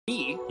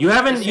You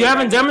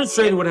haven't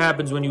demonstrated what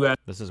happens when you ask.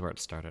 This is where it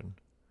started.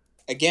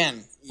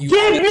 Again, you Give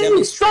haven't me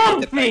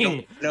demonstrated that I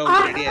something! don't know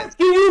what it is. I'm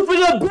asking you for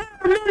the bare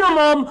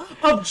minimum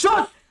of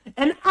just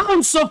an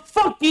ounce of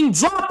fucking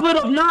droplet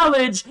of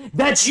knowledge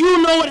that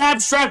you know what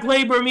abstract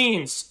labor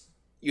means.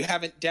 You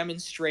haven't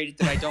demonstrated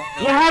that I don't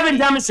know. You haven't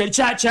demonstrated.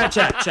 Chat.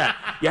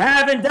 You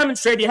haven't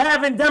demonstrated.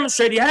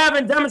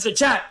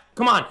 Chat.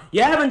 Come on.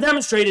 You haven't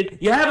demonstrated.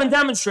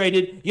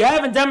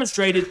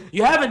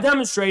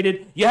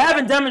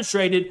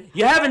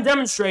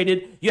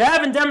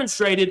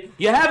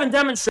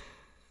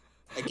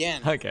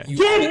 Again. Okay.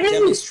 You haven't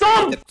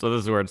demonstrated that. So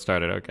this is where it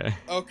started. Okay.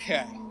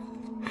 Okay.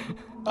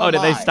 Oh,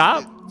 did they my,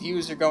 stop? The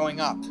views are going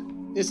up.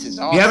 This is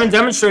awesome. You haven't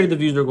demonstrated the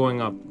views are going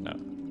up. No.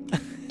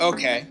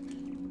 Okay.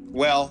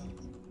 Well,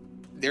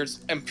 there's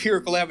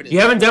empirical evidence. You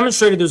haven't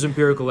demonstrated there's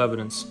empirical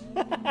evidence.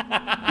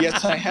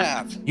 Yes, I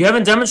have. You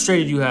haven't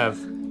demonstrated you have.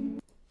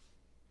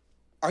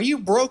 Are you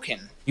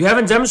broken? You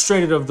haven't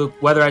demonstrated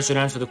whether I should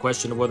answer the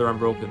question of whether I'm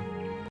broken.